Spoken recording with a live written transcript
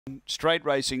Straight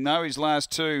racing though, his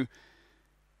last two.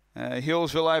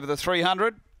 Hillsville over the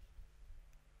 300.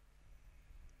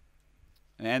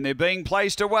 And they're being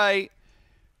placed away.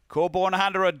 Corborn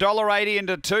Hunter $1.80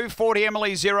 into 240.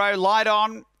 Emily Zero, light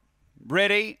on,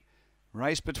 ready.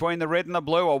 Race between the red and the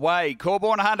blue, away.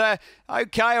 Corborn Hunter,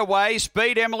 okay away.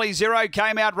 Speed, Emily Zero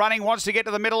came out running, wants to get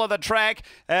to the middle of the track.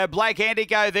 Black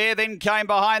Antico there, then came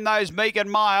behind those Meek and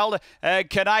Mild.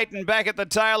 Canate, and back at the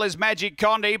tail is Magic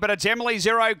Condi, but it's Emily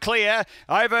Zero clear.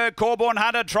 Over Corborn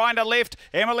Hunter trying to lift.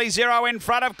 Emily Zero in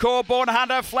front of Corborn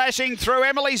Hunter, flashing through.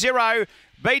 Emily Zero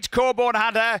beats Corborn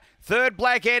Hunter. Third,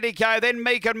 Black Antico, then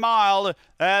Meek and Mild.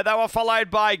 They were followed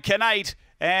by Canate.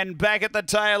 And back at the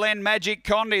tail end, Magic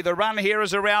Condi. The run here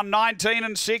is around 19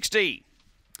 and 60.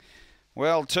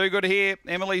 Well, too good here.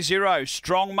 Emily Zero,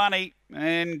 strong money,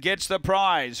 and gets the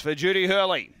prize for Judy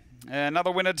Hurley.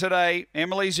 Another winner today,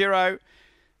 Emily Zero.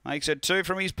 Makes it 2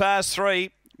 from his past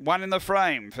 3. 1 in the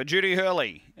frame for Judy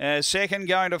Hurley. Second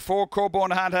going to 4,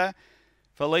 Corborn Hunter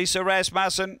for Lisa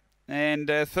Rasmussen. And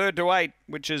third to 8,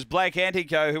 which is Black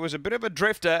Antico, who was a bit of a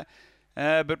drifter,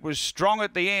 but was strong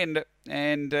at the end.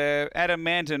 And Adam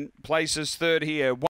Manton places third here.